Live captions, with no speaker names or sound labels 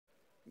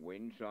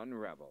Winsun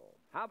Rebel.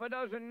 Half a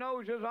dozen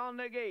noses on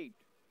the gate.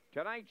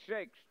 Tonight's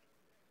sixth.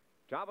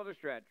 Top of the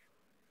stretch.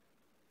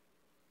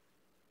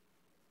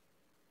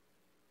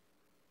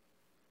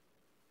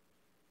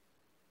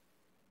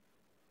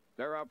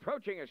 They're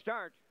approaching a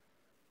start.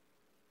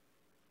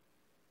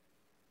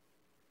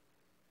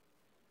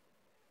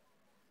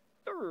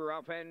 The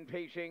rough end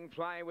pacing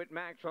Fly with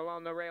Maxwell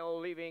on the rail,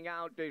 leaving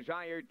out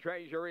Desired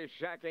Treasure is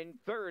second.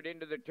 Third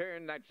into the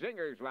turn, that's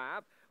Zinger's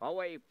Laugh.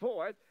 Away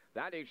fourth,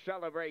 that is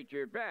Celebrate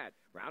Your Bet.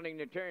 Rounding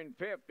the turn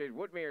fifth is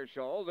Woodmere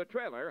Soul. The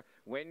trailer,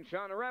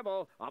 Winsun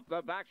Rebel. Up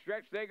the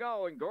backstretch they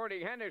go, and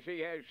Gordy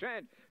Hennessy has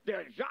sent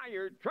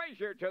Desired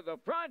Treasure to the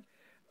front.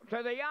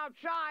 To the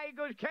outside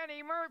goes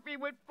Kenny Murphy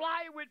with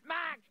Fly with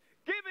Max.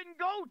 Give and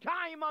go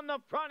time on the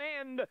front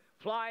end.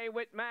 Fly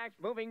with Max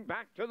moving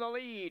back to the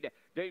lead.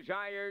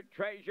 Desired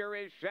Treasure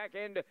is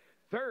second.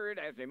 Third,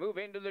 as they move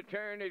into the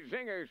turn, is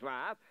Zinger's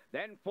Laugh.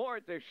 Then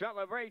fourth is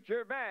Celebrate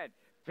Your Bet.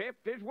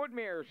 Fifth is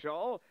Woodmere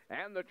Soul.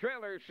 And the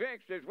trailer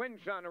sixth is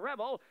Winsun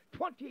Rebel.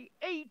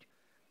 28-4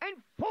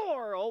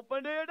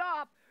 opened it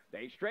up.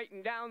 They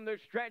straighten down the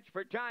stretch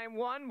for time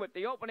one with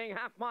the opening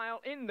half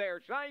mile in their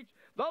sights.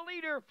 The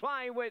leader,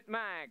 Fly with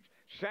Max.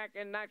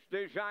 Second, that's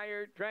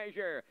Desired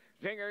Treasure.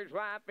 Zinger's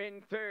Laugh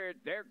in third.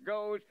 There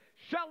goes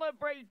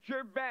Celebrate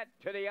Your Bet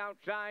to the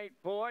outside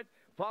fourth.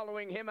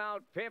 Following him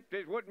out fifth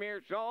is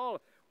Woodmere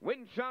Soul.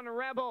 Winsun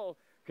Rebel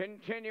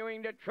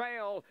continuing to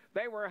trail.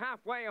 They were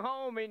halfway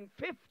home in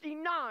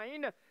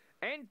 59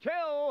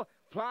 until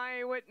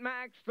Fly with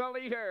Max, the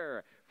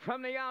leader.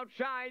 From the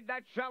outside,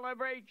 that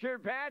Celebrate Your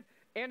Bet.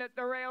 In at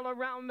the rail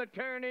around the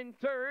turn in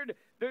third,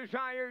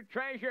 Desired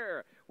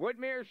Treasure.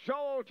 Woodmere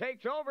Soul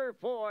takes over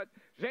fourth.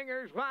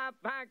 Zinger's Laugh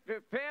back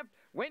to fifth.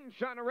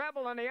 Winsun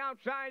Rebel on the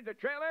outside, the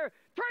trailer.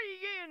 3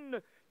 in,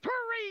 3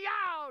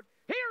 out.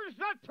 Here's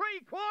the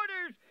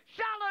 3/4.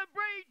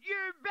 Celebrate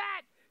Your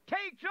Bet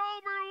takes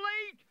over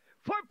late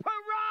for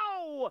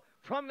Perot.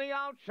 From the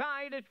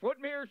outside, it's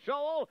Woodmere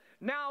Soul.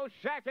 Now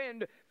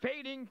second,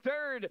 fading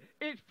third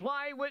is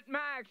Fly with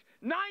Max.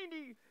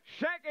 90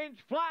 seconds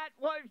flat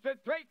was the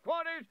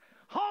 3/4.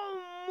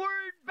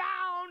 Homeward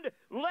bound,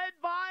 led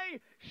by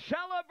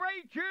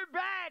Celebrate Your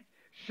Bet.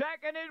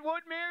 Second is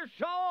Woodmere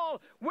Soul.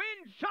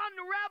 Winsun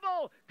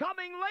Rebel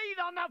coming late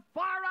on the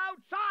far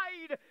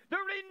outside.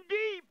 They're in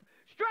deep.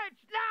 Stretch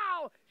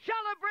now.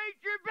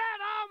 Celebrate Your Bet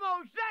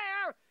almost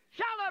there.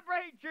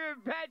 Celebrate Your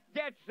Bet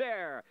gets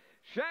there.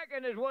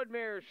 Second is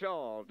Woodmere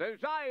Soul.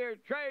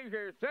 Desired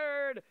Treasure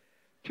third.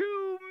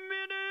 2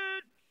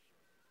 minutes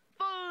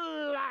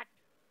flat.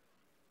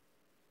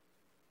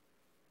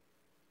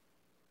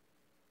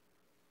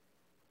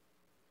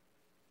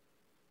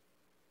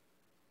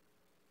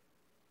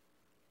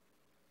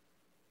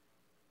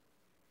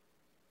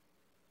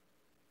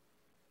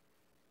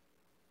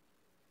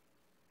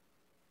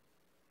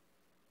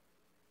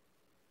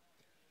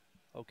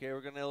 Okay,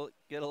 we're going to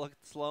get a look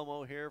at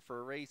slow-mo here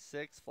for race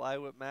 6. Fly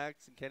with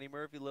Max and Kenny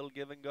Murphy, little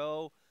give and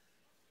go.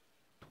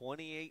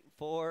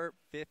 28-4,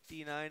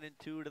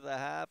 59-2 to the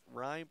half.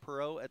 Ryan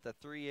Perot at the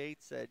 3/8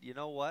 said, you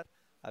know what?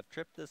 I've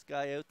tripped this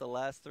guy out the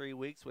last 3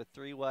 weeks with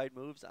 3 wide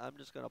moves. I'm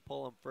just going to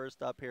pull him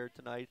first up here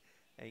tonight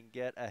and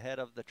get ahead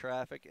of the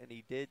traffic, and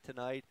he did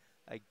tonight.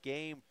 A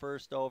game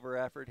first over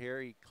effort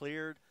here. He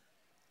cleared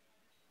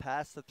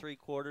past the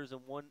 3/4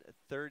 and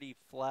 130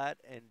 flat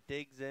and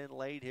digs in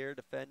late here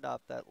to fend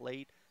off that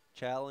late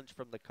challenge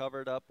from the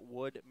covered up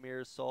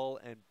Woodmere Soul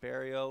and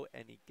Barrio,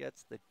 and he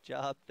gets the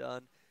job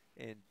done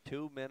in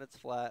 2 minutes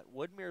flat.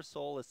 Woodmere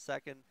Soul is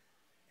second,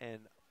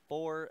 and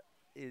 4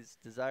 is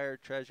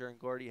Desired Treasure and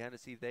Gordy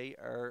Hennessy. They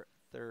are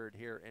third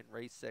here in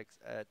race 6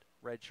 at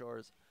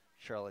Redshores,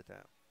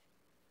 Charlottetown.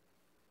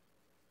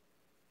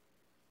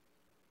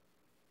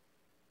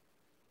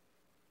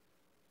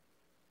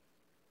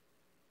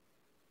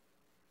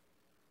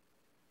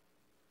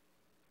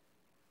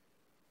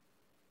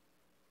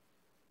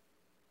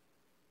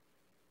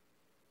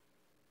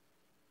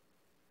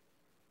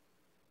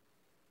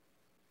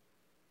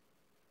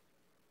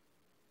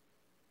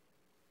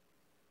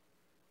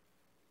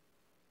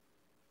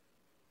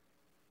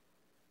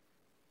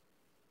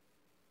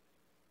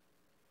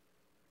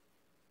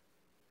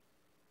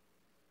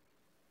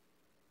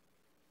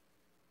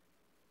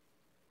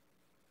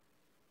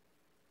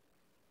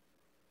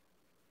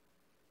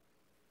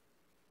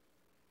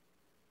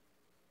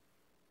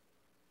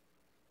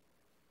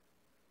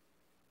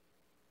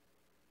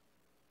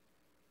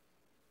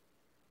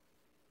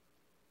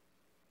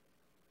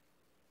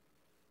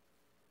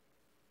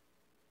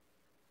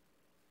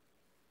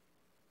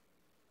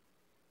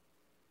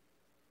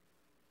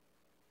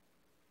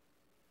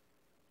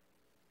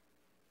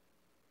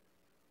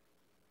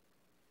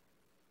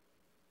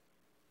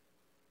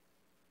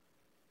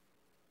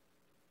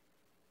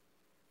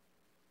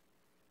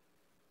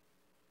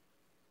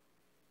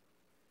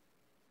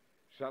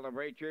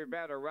 Celebrate Your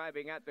Bet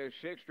arriving at the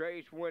 6th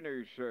race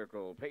winner's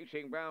circle.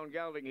 Pacing Brown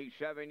Gelding, he's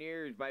 7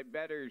 years by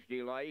Better's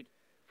Delight.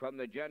 From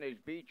the Jenna's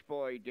Beach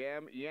Boy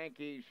Dam,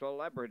 Yankee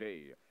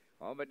Celebrity.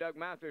 Home of Doug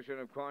Matheson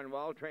of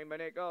Cornwall, trained by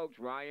Nick Oakes.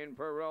 Ryan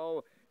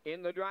Perot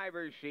in the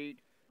driver's seat.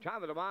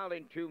 Top of the mile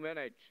in 2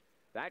 minutes.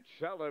 That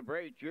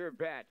celebrates your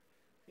bet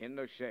in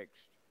the 6th.